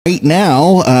Right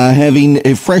now,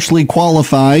 having freshly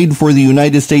qualified for the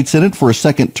United States Senate for a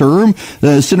second term,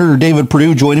 Senator David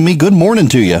Perdue joining me. Good morning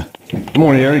to you. Good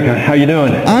morning, Erick. How you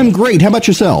doing? I'm great. How about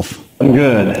yourself? I'm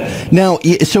good. Now,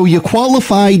 so you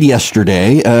qualified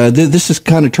yesterday. This has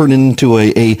kind of turned into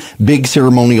a big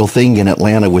ceremonial thing in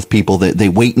Atlanta with people that they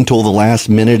wait until the last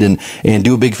minute and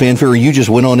do a big fanfare. You just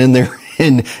went on in there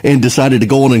and decided to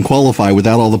go on and qualify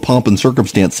without all the pomp and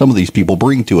circumstance some of these people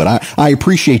bring to it. I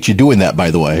appreciate you doing that, by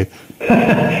the way.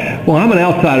 Well, I'm an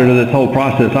outsider to this whole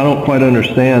process. I don't quite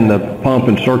understand the pomp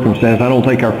and circumstance. I don't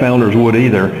think our founders would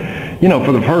either. You know,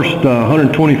 for the first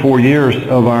 124 years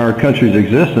of our country's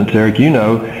existence, Erick, you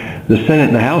know, the Senate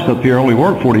and the House up here only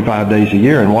work 45 days a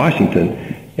year in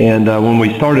Washington. And when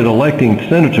we started electing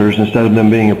senators instead of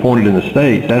them being appointed in the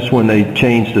states, that's when they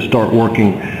changed to start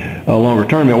working longer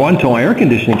term. It wasn't until air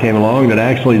conditioning came along that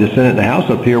actually the Senate and the House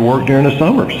up here worked during the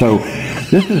summer. So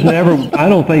this is never, I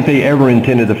don't think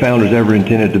the founders ever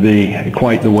intended to be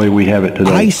quite the way we have it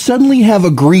today. I suddenly have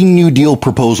a Green New Deal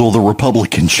proposal the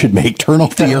Republicans should make. Turn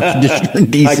off the air conditioner in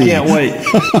D.C. I can't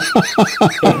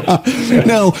wait.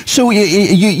 No, so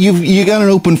you got an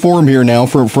open forum here now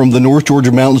from the North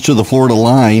Georgia mountains to the Florida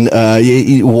line.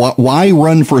 Why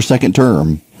run for a second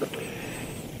term?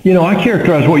 You know, I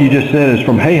characterize what you just said as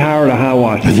from hay-hire to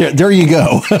high-water. There you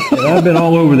go. I've been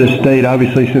all over this state,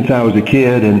 obviously, since I was a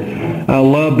kid, and I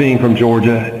love being from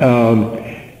Georgia.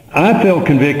 I felt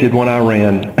convicted when I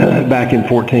ran back in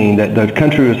 14 that the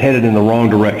country was headed in the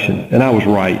wrong direction, and I was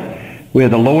right. We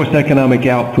had the lowest economic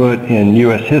output in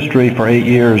U.S. history for 8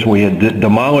 years. We had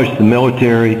demolished the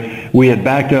military. We had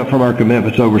backed up from our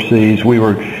commitments overseas. We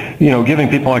were, giving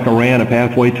people like Iran a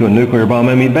pathway to a nuclear bomb.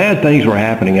 I mean, bad things were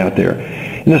happening out there.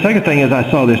 And the second thing is I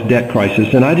saw this debt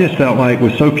crisis, and I just felt like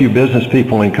with so few business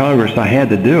people in Congress, I had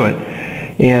to do it.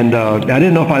 And I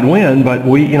didn't know if I'd win, but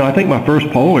I think my first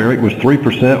poll, Erick, was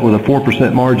 3% with a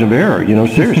 4% margin of error.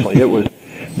 Seriously, it was,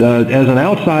 as an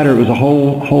outsider, it was a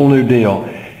whole new deal.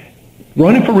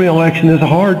 Running for re-election is a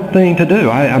hard thing to do.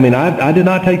 I did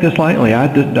not take this lightly.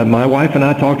 My wife and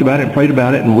I talked about it and prayed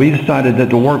about it, and we decided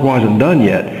that the work wasn't done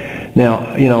yet. Now,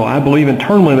 I believe in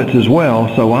term limits as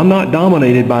well, so I'm not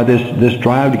dominated by this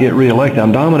drive to get reelected.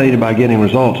 I'm dominated by getting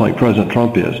results like President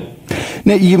Trump is.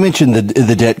 Now, you mentioned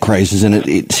the debt crisis, and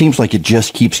it seems like it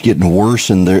just keeps getting worse,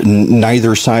 and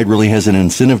neither side really has an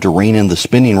incentive to rein in the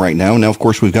spending right now. Now, of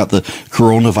course, we've got the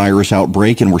coronavirus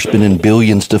outbreak, and we're spending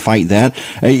billions to fight that.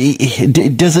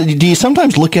 Do you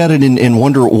sometimes look at it and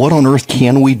wonder what on earth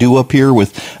can we do up here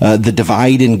with the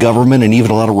divide in government, and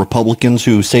even a lot of Republicans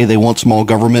who say they want small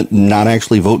government not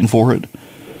actually voting for it?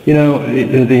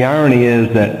 The irony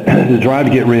is that the drive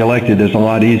to get reelected is a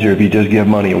lot easier if you just give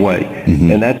money away.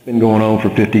 Mm-hmm. And that's been going on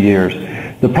for 50 years.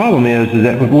 The problem is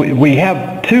that we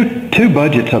have two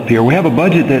budgets up here. We have a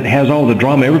budget that has all the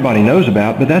drama everybody knows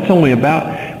about, but that's only about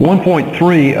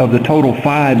 1.3 of the total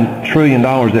 $5 trillion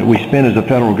that we spend as a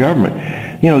federal government.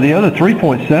 The other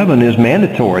 3.7 is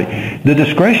mandatory. The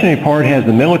discretionary part has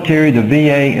the military, the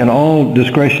VA, and all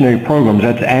discretionary programs.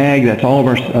 That's ag, that's all of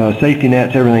our safety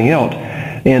nets, everything else.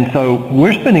 And so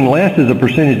we're spending less as a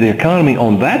percentage of the economy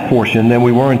on that portion than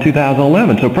we were in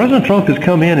 2011. So President Trump has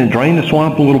come in and drained the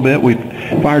swamp a little bit. We've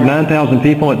fired 9,000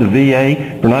 people at the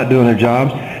VA for not doing their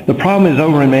jobs. The problem is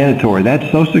over in mandatory. That's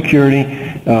Social Security,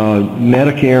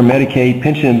 Medicare, Medicaid,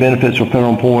 pension and benefits for federal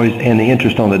employees, and the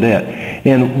interest on the debt.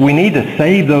 And we need to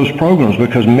save those programs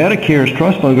because Medicare's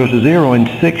trust fund goes to zero in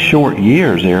 6 short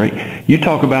years, Erick. You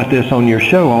talk about this on your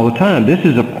show all the time. This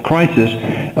is a crisis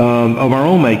of our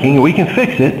own making. We can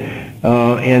fix it,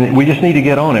 and we just need to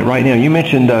get on it right now. You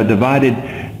mentioned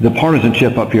the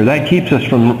partisanship up here. That keeps us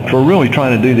from really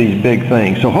trying to do these big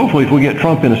things. So hopefully if we get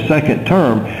Trump in a second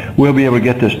term, we'll be able to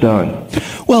get this done.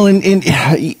 Well, and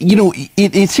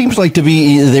it seems like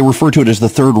they refer to it as the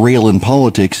third rail in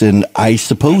politics, and I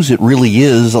suppose it really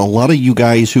is. A lot of you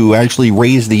guys who actually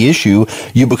raise the issue,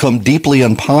 you become deeply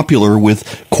unpopular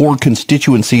with core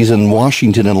constituencies in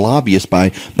Washington and lobbyists by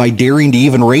daring to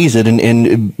even raise it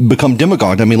and become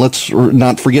demagogue. I mean, let's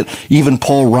not forget even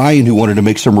Paul Ryan, who wanted to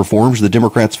make some reforms. The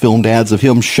Democrats filmed ads of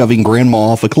him shoving grandma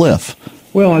off a cliff.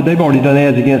 Well, they've already done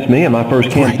ads against me in my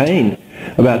first campaign. Right.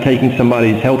 About taking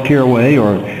somebody's health care away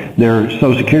or their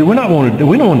Social Security. We don't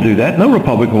want to do that. No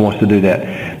Republican wants to do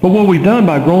that. But what we've done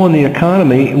by growing the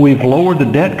economy, we've lowered the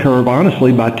debt curve,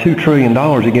 honestly, by $2 trillion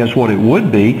against what it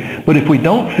would be. But if we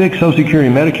don't fix Social Security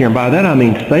and Medicare, and by that I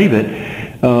mean save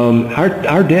it,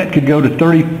 our debt could go to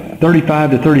 $35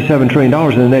 to $37 trillion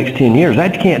in the next 10 years.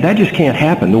 That just can't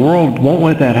happen. The world won't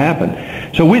let that happen.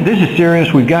 So this is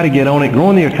serious. We've got to get on it.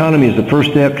 Growing the economy is the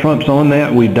first step. Trump's on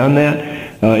that. We've done that.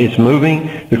 It's moving.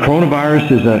 The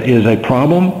coronavirus is a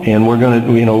problem, and we're going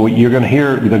to, you're going to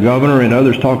hear the governor and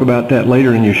others talk about that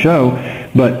later in your show.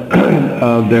 But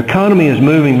the economy is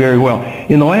moving very well.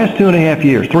 In the last 2.5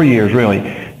 years, 3 years really,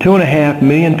 2.5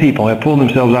 million people have pulled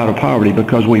themselves out of poverty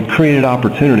because we've created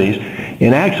opportunities.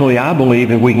 And actually, I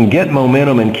believe if we can get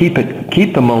momentum and keep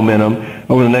the momentum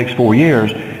over the next 4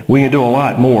 years, we can do a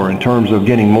lot more in terms of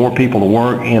getting more people to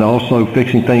work and also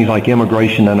fixing things like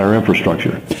immigration and our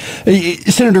infrastructure.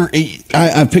 Senator,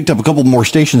 I picked up a couple more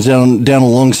stations down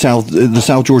along the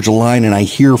South Georgia line, and I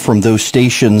hear from those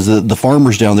stations, the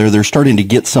farmers down there, they're starting to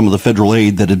get some of the federal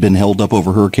aid that had been held up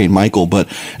over Hurricane Michael, but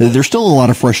there's still a lot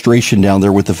of frustration down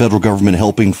there with the federal government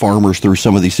helping farmers through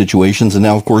some of these situations. And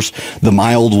now, of course, the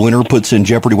mild winter puts in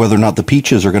jeopardy whether or not the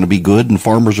peaches are going to be good, and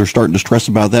farmers are starting to stress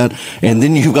about that. And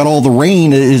then you've got all the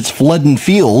rain. It's flooding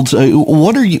fields.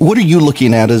 What are you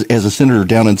looking at as a senator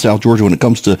down in South Georgia when it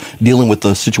comes to dealing with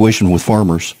the situation with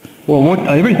farmers? Well,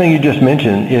 everything you just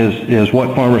mentioned is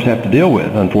what farmers have to deal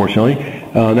with, unfortunately.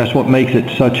 That's what makes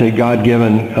it such a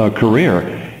God-given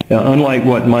career. Unlike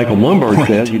what Michael Bloomberg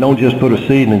says, you don't just put a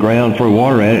seed in the ground, throw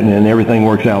water at it, and then everything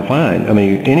works out fine. I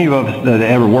mean, any of us that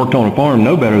ever worked on a farm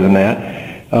know better than that.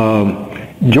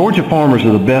 Georgia farmers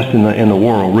are the best in the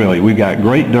world, really. We've got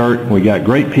great dirt, we got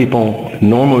great people.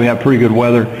 Normally we have pretty good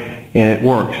weather, and it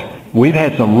works. We've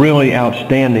had some really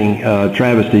outstanding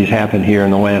travesties happen here in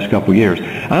the last couple of years.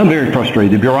 I'm very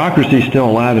frustrated. The bureaucracy is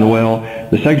still alive and well.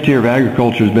 The Secretary of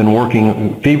Agriculture has been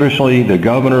working feverishly. The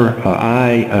governor,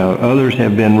 others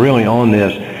have been really on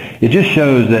this. It just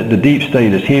shows that the deep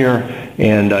state is here,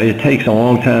 and it takes a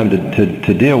long time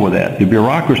to deal with that. The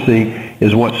bureaucracy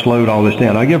is what slowed all this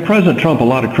down. I give President Trump a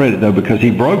lot of credit, though, because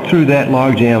he broke through that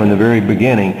logjam in the very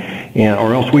beginning,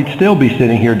 or else we'd still be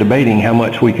sitting here debating how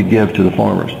much we could give to the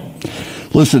farmers.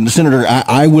 Listen, Senator,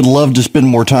 I would love to spend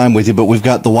more time with you, but we've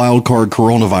got the wild card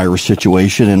coronavirus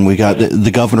situation, and we got the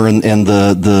governor and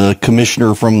the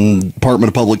commissioner from Department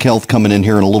of Public Health coming in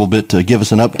here in a little bit to give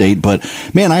us an update. But,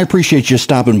 man, I appreciate you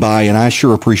stopping by, and I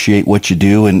sure appreciate what you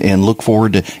do and look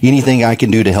forward to anything I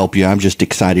can do to help you. I'm just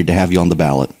excited to have you on the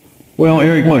ballot. Well,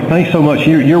 Eric, look, thanks so much.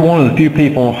 You're one of the few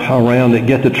people around that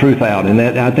get the truth out, and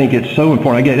that I think it's so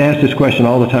important. I get asked this question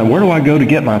all the time: where do I go to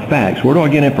get my facts? Where do I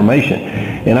get information?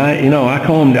 And I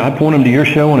point them to your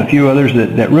show and a few others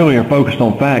that really are focused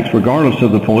on facts, regardless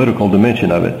of the political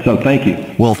dimension of it. So, thank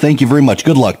you. Well, thank you very much.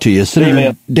 Good luck to you,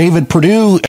 Senator David Perdue.